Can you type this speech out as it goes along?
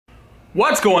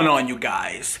What's going on, you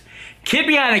guys? Kid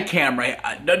behind a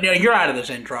camera. No, you're out of this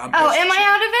intro. Am I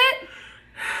out of it?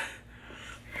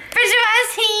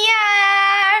 Bridgette's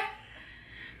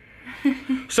here!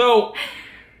 So...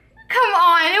 Come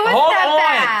on, it wasn't that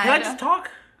bad. Can I just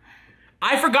talk?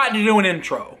 I forgot to do an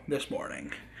intro this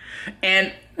morning.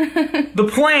 And the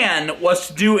plan was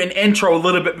to do an intro a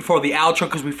little bit before the outro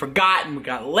because we forgot and we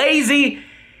got lazy.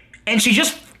 And she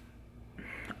just...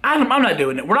 I'm not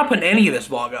doing it. We're not putting any of this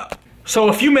vlog up. So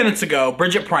a few minutes ago,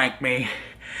 Bridget pranked me.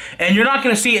 And you're not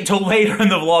going to see it until later in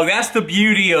the vlog. That's the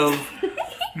beauty of...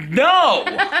 No!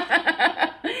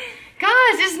 Gosh,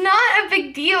 it's not a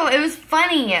big deal. It was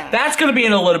funny. That's going to be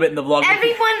in a little bit in the vlog.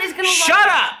 Everyone is going to Shut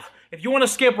up! If you want to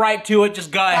skip right to it,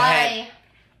 just go ahead.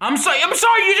 I'm sorry,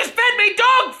 you just fed me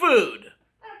dog food!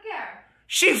 I don't care.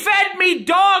 She fed me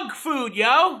dog food,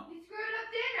 yo! You screwed up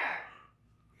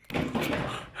dinner.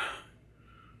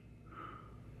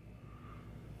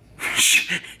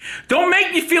 Don't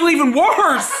make me feel even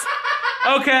worse!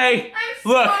 Okay, I'm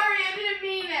look. sorry, I didn't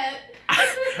mean it.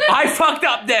 I fucked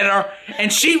up dinner,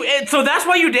 and so that's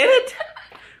why you did it?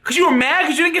 Because you were mad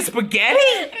because you didn't get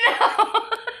spaghetti?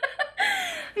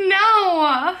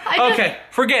 No. Okay,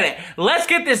 forget it. Let's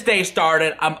get this day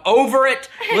started. I'm over it.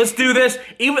 Let's do this.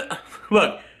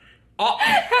 Look.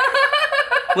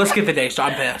 Let's get the day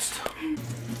started. I'm pissed.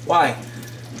 Why?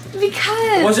 Because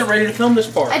I wasn't ready to film this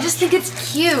part. I just think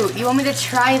it's cute. You want me to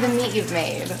try the meat you've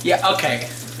made. Yeah, okay.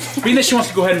 Being that she wants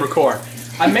to go ahead and record,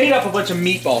 I made up a bunch of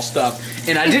meatball stuff,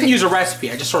 and I didn't use a recipe.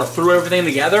 I just sort of threw everything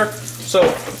together. So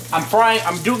I'm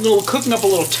cooking up a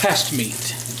little test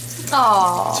meat.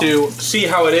 Aww. To see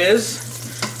how it is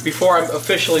before I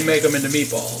officially make them into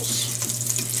meatballs.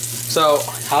 So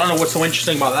I don't know what's so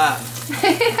interesting about that.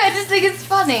 I just think it's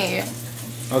funny.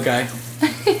 Okay.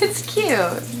 It's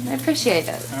cute. I appreciate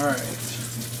it. All right.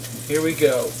 Here we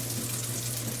go.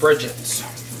 Bridgette's.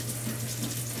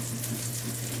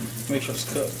 Make sure it's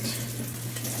cooked.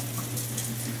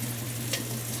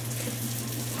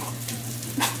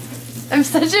 I'm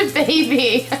such a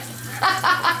baby.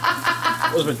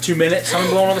 It's been 2 minutes.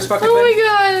 Someone blowing on this fucking thing. Oh my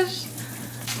gosh.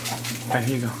 Alright,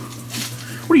 here you go.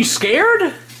 What, are you scared?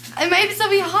 It might still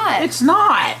be hot. It's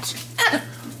not.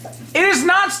 It is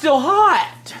not still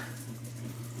hot.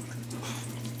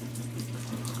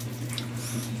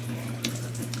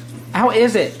 How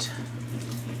is it?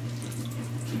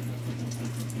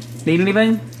 Need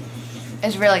anything?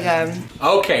 It's really good.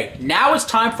 Okay, now it's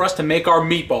time for us to make our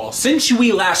meatballs. Since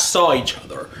we last saw each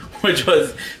other, which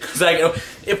was like,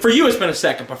 for you it's been a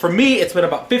second, but for me it's been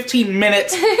about 15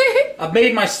 minutes. I've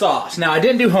made my sauce. Now I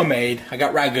didn't do homemade. I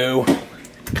got ragu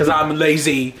because I'm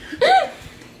lazy.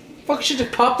 Fuck, she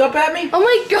just popped up at me. Oh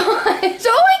my gosh!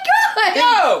 Oh my god!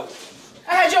 Yo,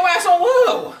 I had your ass on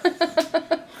low.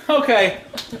 Okay.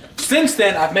 Since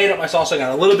then I've made up my sauce. I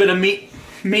got a little bit of meat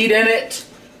in it.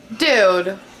 Dude,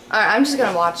 alright, I'm just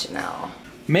gonna watch it now.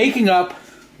 Making up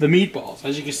the meatballs.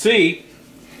 As you can see,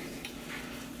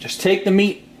 just take the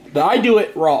meat. I do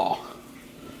it raw.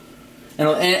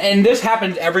 And this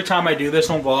happens every time I do this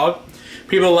on vlog.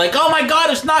 People are like, oh my god,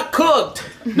 it's not cooked.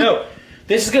 No,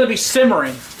 this is going to be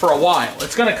simmering for a while.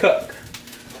 It's going to cook.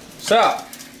 So,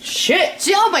 shit.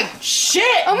 Oh my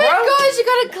shit. Oh my gosh, you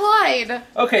got a Clyde.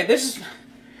 Okay, this is...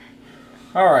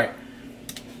 Alright.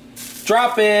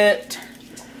 Drop it.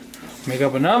 Make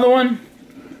up another one.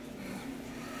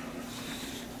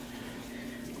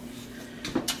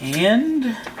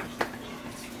 And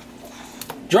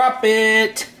drop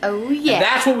it. Oh yeah. And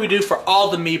that's what we do for all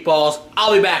the meatballs.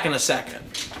 I'll be back in a second.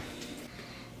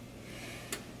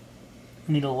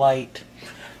 I need a light.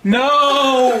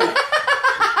 No!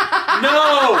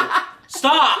 No!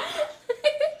 Stop!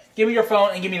 Give me your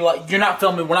phone and give me a light. You're not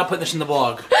filming. We're not putting this in the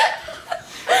vlog.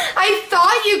 I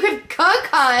thought you could cook,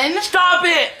 hon. Stop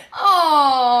it!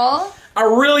 Aww. I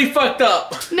really fucked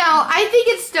up. No, I think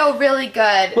it's still really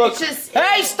good. Look, it's just...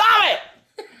 Hey, stop it!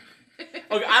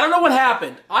 Okay, I don't know what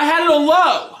happened. I had it on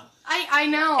low. I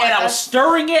know. And I was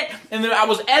stirring it, and then I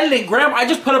was editing. I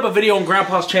just put up a video on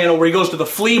Grandpa's channel where he goes to the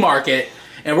flea market,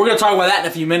 and we're going to talk about that in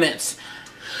a few minutes.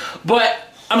 But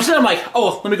I'm sitting there, I'm like,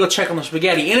 oh, let me go check on the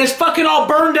spaghetti, and it's fucking all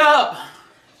burned up.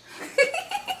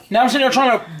 Now I'm sitting there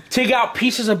trying to take out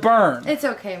pieces of burn. It's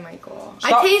okay, Michael.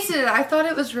 Stop. I tasted it. I thought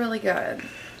it was really good.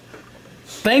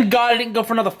 Thank God I didn't go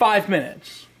for another 5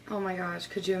 minutes. Oh my gosh,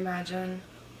 could you imagine?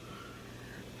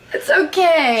 It's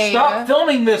okay. Stop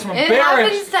filming this, I'm embarrassed. It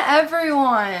happens to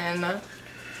everyone.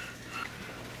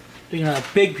 You know, a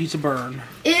big piece of burn.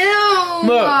 Ew.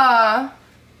 Look. I'm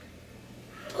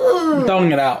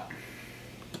throwing it out.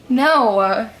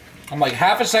 No. I'm like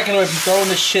half a second away from throwing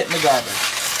this shit in the garbage.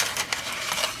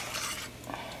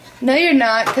 No, you're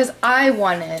not, because I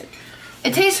want it.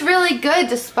 It tastes really good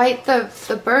despite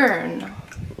the burn.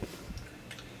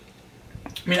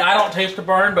 I mean, I don't taste the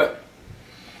burn, but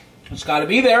it's got to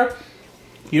be there.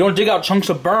 You don't dig out chunks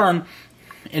of burn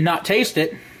and not taste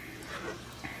it.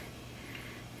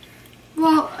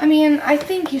 Well, I mean, I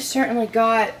think you certainly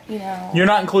got, you know... You're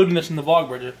not including this in the vlog,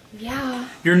 Bridget. Yeah.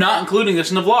 You're not including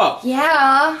this in the vlog.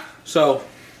 Yeah. So,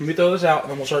 let me throw this out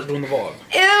and then we'll start doing the vlog.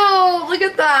 Ew, look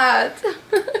at that.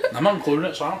 I'm not including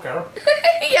it, so I don't care.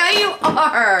 Yeah, you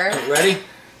are. Right, ready?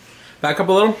 Back up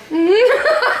a little.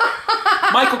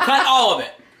 Michael, cut all of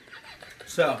it.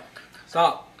 So,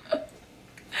 stop.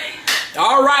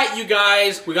 All right, you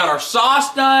guys. We got our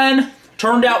sauce done.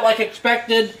 Turned out like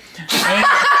expected. And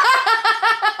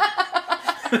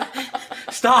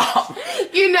stop.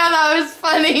 You know that was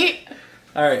funny.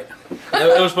 All right.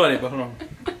 That was funny, but hold on.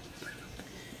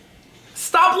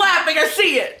 Stop laughing. I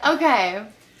see it. Okay.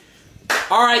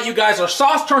 All right, you guys. Our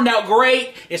sauce turned out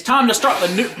great. It's time to start the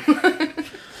new...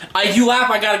 You laugh,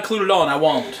 I gotta include it all, and I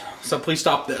won't. So please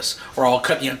stop this, or I'll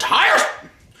cut the entire...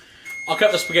 I'll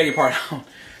cut the spaghetti part out.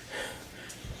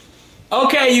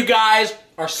 Okay, you guys.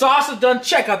 Our sauce is done.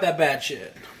 Check out that bad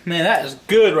shit. Man, that is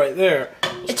good right there.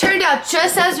 It turned out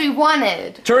just as we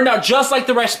wanted. Turned out just like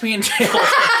the recipe entails.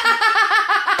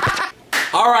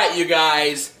 Alright, you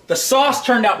guys. The sauce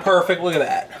turned out perfect. Look at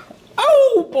that.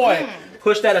 Oh, boy.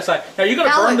 Push that aside. Now, you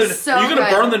gonna burn the... So are you gonna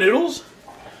burn the noodles?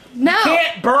 No.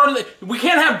 Can't burn the... We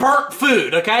can't have burnt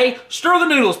food, okay? Stir the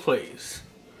noodles, please.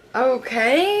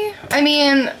 Okay. I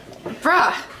mean,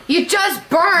 bruh. You just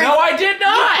burned. No, I did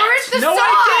not. You burned the sauce.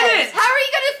 I didn't. How are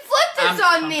you gonna flip this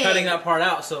on me? I'm cutting that part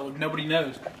out so nobody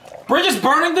knows. Bridget's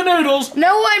burning the noodles.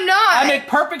 No, I'm not. I make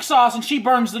perfect sauce and she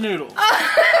burns the noodles.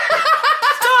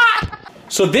 Stop.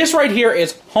 So this right here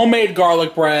is homemade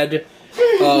garlic bread.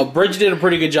 Bridget did a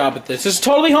pretty good job at this. This is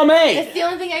totally homemade. It's the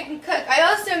only thing I can cook. I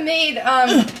also made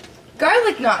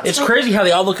garlic knots. It's crazy how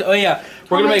they all look. Oh yeah,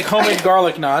 we're gonna make homemade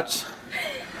garlic knots.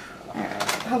 Alright,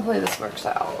 hopefully this works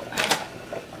out.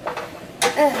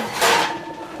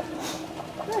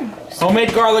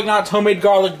 Homemade garlic knots, homemade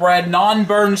garlic bread,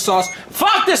 non-burned sauce.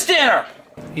 Fuck this dinner!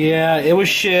 Yeah, it was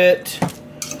shit.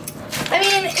 I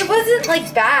mean, it wasn't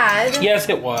like bad. Yes,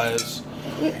 it was.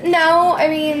 No, I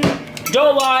mean...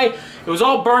 Don't lie, it was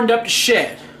all burned up to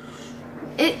shit.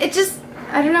 It just...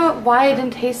 I don't know why it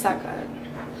didn't taste that good.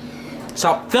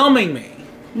 Stop filming me.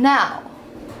 Now.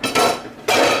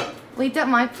 Wait, at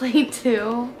my plate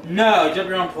too. No, jump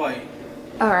your own plate.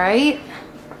 Alright.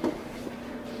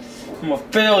 I'm a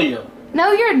failure.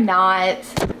 No, you're not.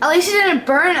 At least you didn't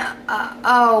burn...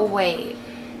 oh, wait.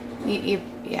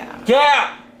 Yeah.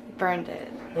 Yeah! You burned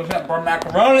it. It was that burnt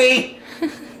macaroni.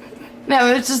 No,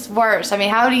 it was just worse. I mean,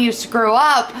 how do you screw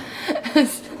up? You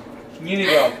need to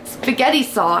go. Spaghetti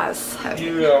sauce. You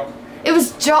need to go. It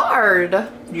was jarred.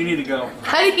 You need to go.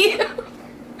 How do you...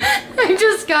 I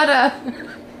just gotta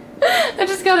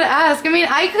ask. I mean,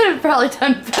 I could have probably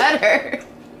done better.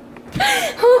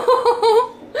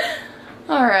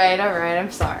 Alright,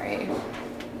 I'm sorry.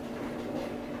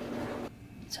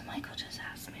 So Michael just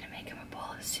asked me to make him a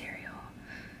bowl of cereal.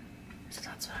 So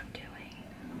that's what I'm doing.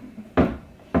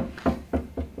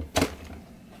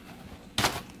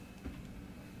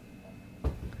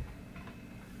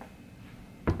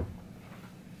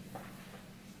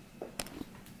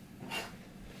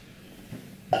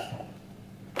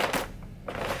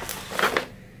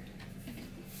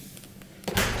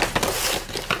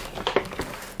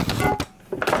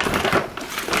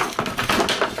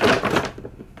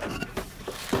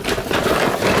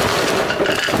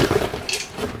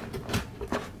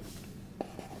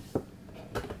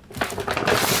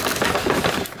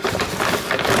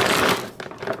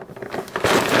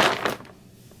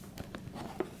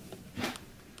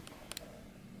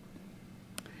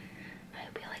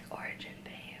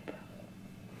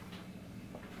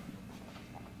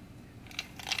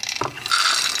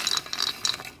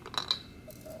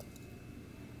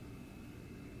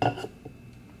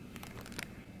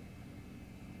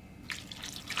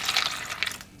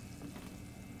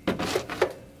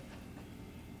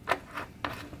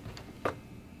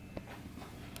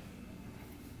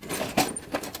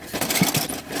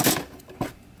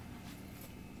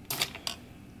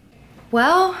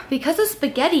 Well, because the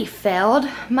spaghetti failed,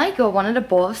 Michael wanted a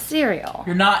bowl of cereal.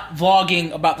 You're not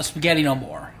vlogging about the spaghetti no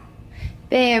more.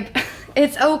 Babe,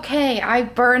 it's okay. I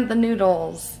burned the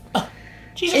noodles.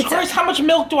 Jesus Christ, how much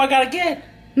milk do I gotta get?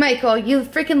 Michael, you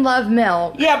freaking love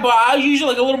milk. Yeah, but I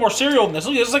usually like a little more cereal than this.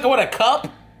 Look, this is like, what, a cup?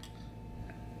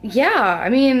 Yeah, I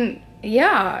mean,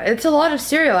 yeah, it's a lot of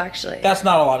cereal, actually. That's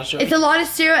not a lot of cereal. It's a lot of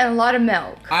cereal and a lot of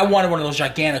milk. I wanted one of those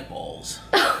gigantic bowls.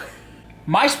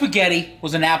 My spaghetti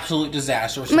was an absolute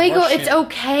disaster. Michael, it's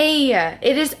okay.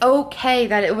 It is okay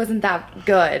that it wasn't that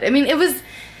good. I mean, it was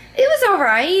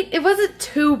alright. It wasn't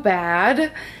too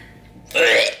bad.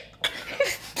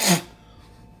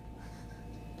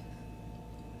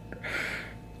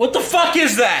 What the fuck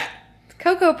is that?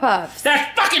 Cocoa Puffs.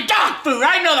 That's fucking dog food.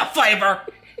 I know the flavor.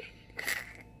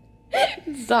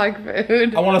 It's dog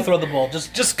food. I want to throw the bowl.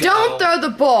 Just go. Don't throw the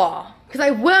bowl, because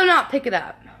I will not pick it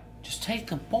up. Just take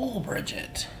the bowl,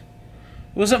 Bridget.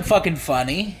 It wasn't fucking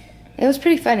funny. It was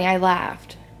pretty funny. I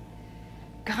laughed.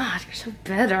 God, you're so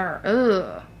bitter.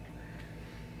 Ugh.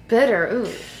 Bitter.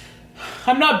 Ooh.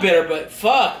 I'm not bitter, but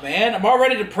fuck, man. I'm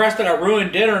already depressed that I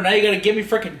ruined dinner, and now you gotta give me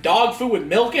freaking dog food with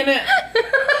milk in it?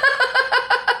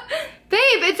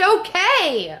 Babe, it's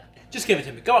okay. Just give it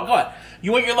to me. Go on.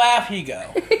 You want your laugh? Here you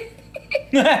go.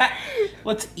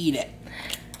 Let's eat it.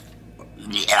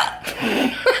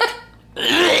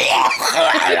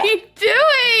 What are you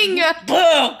doing?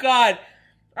 Oh, God.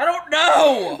 I don't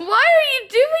know. Why are you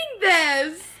doing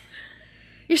this?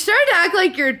 You're starting to act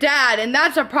like your dad, and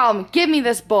that's a problem. Give me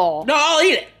this bowl. No, I'll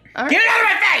eat it. Right. Get it out of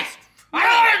my face. I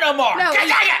don't want it no more. No,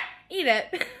 Just take it. Eat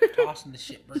it. Tossing the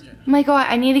shit, Bridget. Michael,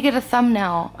 I need to get a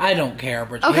thumbnail. I don't care,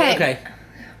 Bridget. Okay.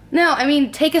 No, I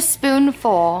mean, take a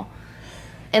spoonful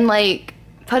and, like,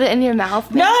 put it in your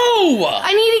mouth. No!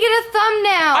 I need to get a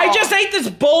thumbnail. I just ate this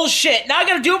bullshit. Now I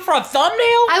gotta do it for a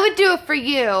thumbnail? I would do it for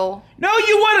you. No,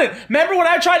 you wouldn't. Remember when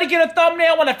I tried to get a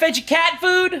thumbnail when I fed you cat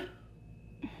food?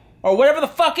 Or whatever the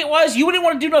fuck it was? You wouldn't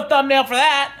want to do no thumbnail for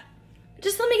that.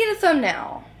 Just let me get a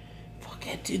thumbnail. Fuck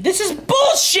it, dude. This is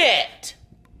bullshit!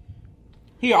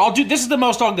 Here, this is the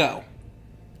most I'll go.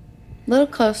 Little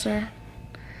closer.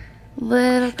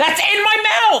 That's in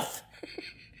my mouth!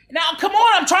 Now, come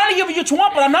on, I'm trying to give you what you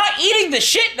want, but I'm not eating this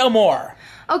shit no more.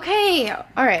 Okay,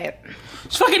 alright.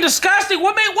 It's fucking disgusting.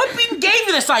 What even gave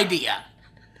you this idea?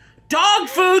 Dog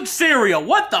food cereal.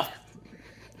 What the?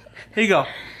 Here you go.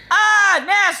 Ah,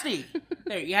 nasty.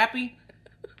 There, you happy?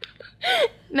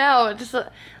 No, just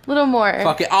a little more.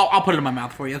 Fuck it. I'll put it in my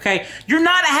mouth for you, okay? You're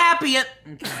not happy at...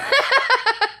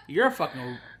 You're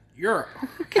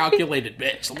a calculated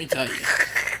bitch, let me tell you.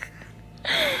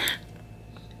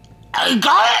 I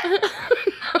got it?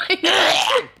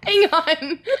 Hang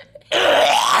on.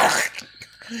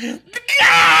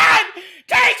 God!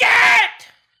 Take it!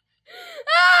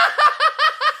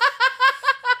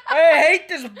 I hate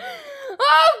this.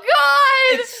 Oh,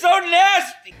 God! It's so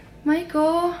nasty.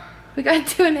 Michael, we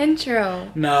gotta do an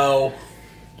intro. No.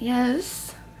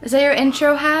 Yes. Is that your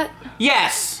intro hat?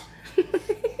 Yes.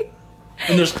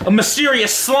 And there's a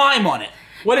mysterious slime on it.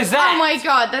 What is that? Oh my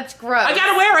God, that's gross. I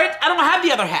gotta wear it. I don't have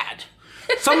the other hat.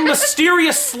 Some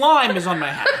mysterious slime is on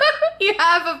my hat. You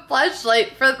have a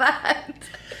flashlight for that.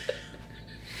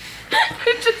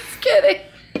 I'm just kidding.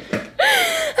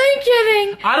 I'm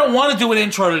kidding. I don't want to do an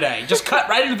intro today. Just cut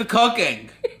right into the cooking.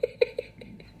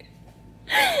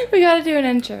 We gotta do an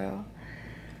intro.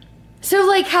 So,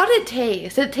 like, how did it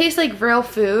taste? Did it taste like real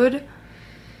food?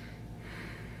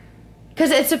 Because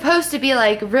it's supposed to be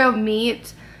like real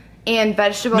meat and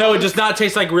vegetables. No, it does not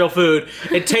taste like real food.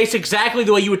 It tastes exactly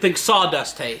the way you would think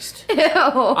sawdust tastes. Ew.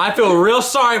 I feel real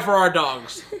sorry for our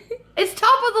dogs. It's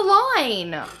top of the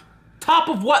line. Top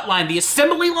of what line? The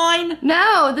assembly line?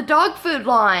 No, the dog food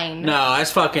line. No,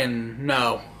 that's fucking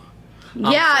no.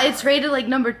 Yeah, it's rated like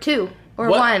number 2 or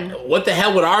 1. What the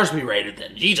hell would ours be rated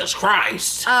then? Jesus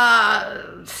Christ.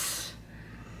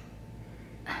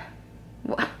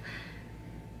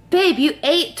 Babe, you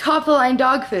ate top of the line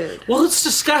dog food. Well, it's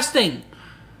disgusting.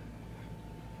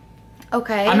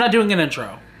 Okay. I'm not doing an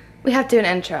intro. We have to do an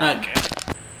intro. Okay.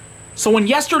 So in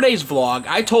yesterday's vlog,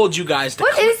 I told you guys to...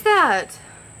 What is that?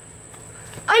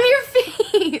 On your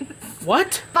face.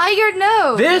 What? By your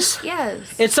nose. This?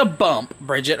 Yes. It's a bump,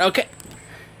 Bridget. Okay.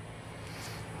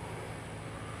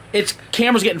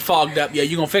 Camera's getting fogged up. Yeah,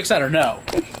 you gonna fix that or no?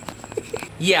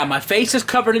 Yeah, my face is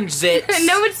covered in zits.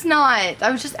 No, it's not.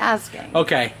 I was just asking.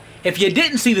 Okay. If you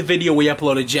didn't see the video we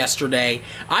uploaded yesterday,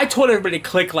 I told everybody to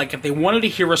click like if they wanted to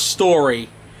hear a story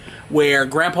where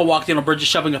Grandpa walked in on Bridget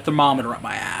shoving a thermometer up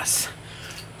my ass.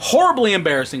 Horribly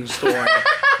embarrassing story.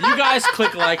 You guys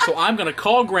click like, so I'm going to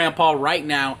call Grandpa right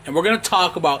now, and we're going to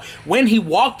talk about when he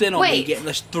walked in on me getting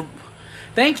this...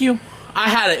 Thank you. I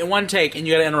had it in one take, and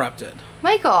you got to interrupt it.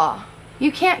 Michael,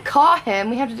 you can't call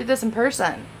him. We have to do this in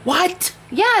person. What?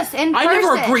 Yes, in person. I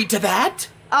never agreed to that.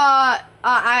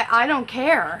 I don't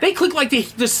care. They click like they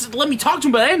just let me talk to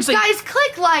him, but I didn't say... Guys,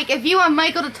 click like if you want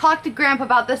Michael to talk to Grandpa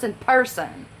about this in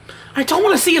person. I don't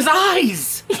want to see his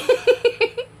eyes.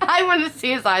 I want to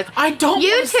see his eyes. I don't.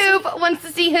 YouTube wants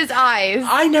to see his eyes.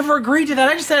 I never agreed to that.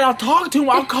 I just said I'll talk to him.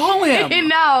 I'll call him.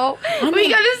 No, we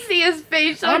gotta see his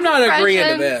facial I'm not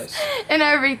agreeing to this. And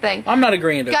everything. I'm not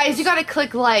agreeing to this. Guys, you gotta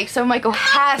click like so Michael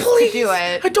has to do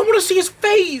it. I don't want to see his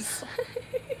face.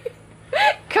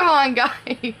 Come on,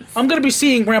 guys. I'm gonna be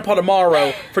seeing Grandpa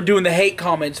tomorrow for doing the hate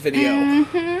comments video.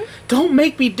 Don't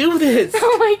make me do this.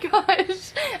 Oh my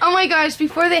gosh. Oh my gosh,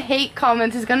 before the hate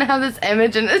comments, he's gonna have this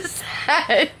image in his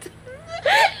head.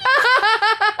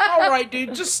 Alright,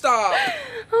 dude, just stop.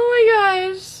 Oh my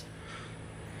gosh.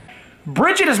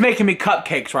 Bridget is making me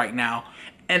cupcakes right now.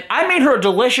 And I made her a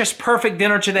delicious, perfect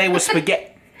dinner today with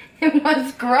spaghetti. It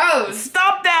was gross.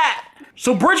 Stop that!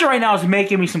 So Bridget right now is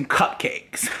making me some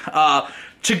cupcakes.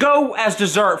 To go as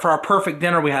dessert for our perfect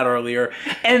dinner we had earlier.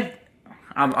 And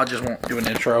I just won't do an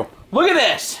intro. Look at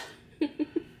this!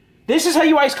 This is how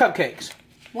you ice cupcakes.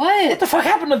 What the fuck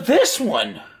happened to this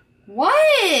one?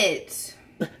 What?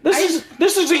 This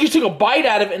looks like you took a bite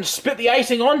out of it and spit the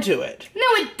icing onto it. No,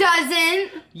 it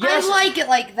doesn't. Yes. I like it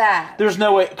like that. There's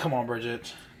no way. Come on,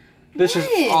 Bridget. This is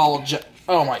all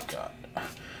oh my god.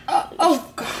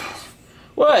 Oh god.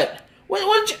 What?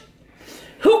 What?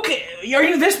 Who? Are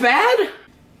you this bad?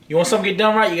 You want something to get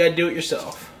done right? You gotta do it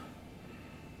yourself.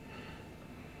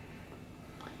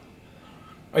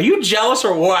 Are you jealous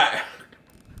or what?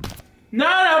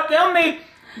 No, tell me.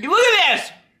 Look at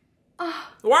this.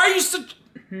 Why are you so?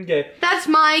 Okay. That's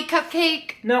my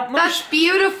cupcake. No, that's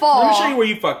beautiful. Let me show you where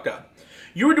you fucked up.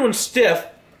 You were doing stiff.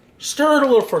 Stir it a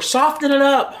little first. Soften it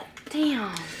up.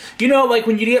 Damn. You know, like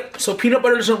when you get so peanut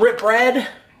butter doesn't rip bread.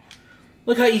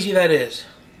 Look how easy that is.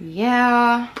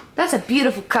 Yeah, that's a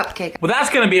beautiful cupcake. Well, that's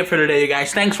going to be it for today, you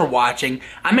guys. Thanks for watching.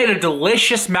 I made a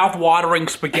delicious, mouth-watering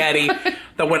spaghetti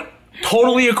that went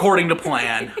totally according to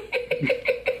plan.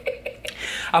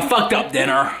 I fucked up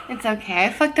dinner. It's okay. I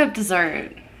fucked up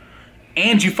dessert.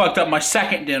 And you fucked up my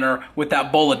second dinner with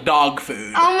that bowl of dog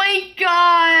food. Oh my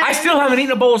god. I still haven't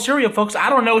eaten a bowl of cereal, folks. I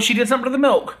don't know if she did something to the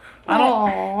milk. I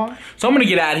don't. Aww. So I'm going to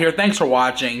get out of here. Thanks for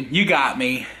watching. You got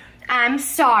me. I'm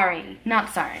sorry.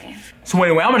 Not sorry. So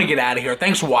anyway, I'm going to get out of here.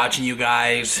 Thanks for watching, you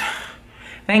guys.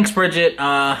 Thanks, Bridget.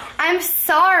 I'm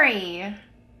sorry.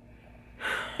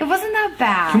 It wasn't that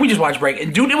bad. Can we just watch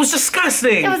break? Dude, it was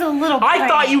disgusting. It was a little I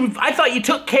thought you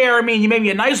took care of me and you made me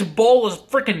a nice bowl of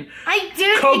freaking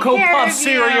Cocoa Puff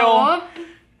cereal.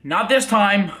 Not this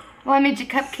time. Well, I made you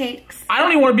cupcakes. I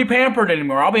don't even want to be pampered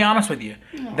anymore. I'll be honest with you.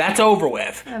 No. That's over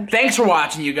with. Okay. Thanks for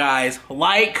watching, you guys.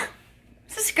 Like.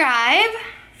 Subscribe.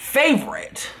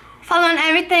 Favorite. Follow on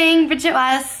everything, Bridgette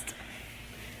West.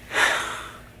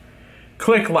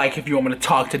 Click like if you want me to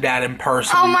talk to Dad in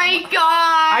person. Oh my god!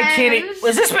 I can't.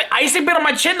 Was this icing been on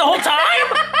my chin the whole time?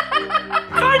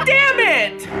 God damn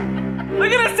it!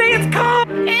 Look at it, say it's calm.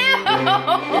 Ew!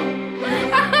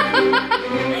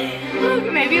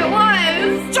 Look, maybe it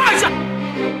was. Josh!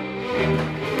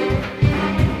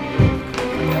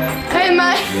 Hey,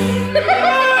 Mike.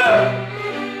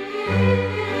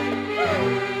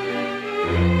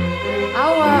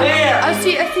 I'll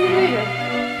see you later.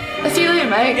 I'll see you later,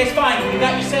 Mike. It's fine. You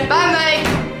got your set. Bye, Mike.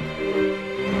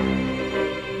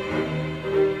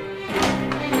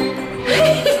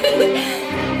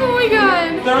 Oh my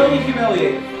god. Thoroughly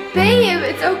humiliated. Babe,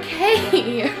 it's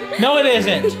okay. No, it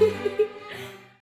isn't.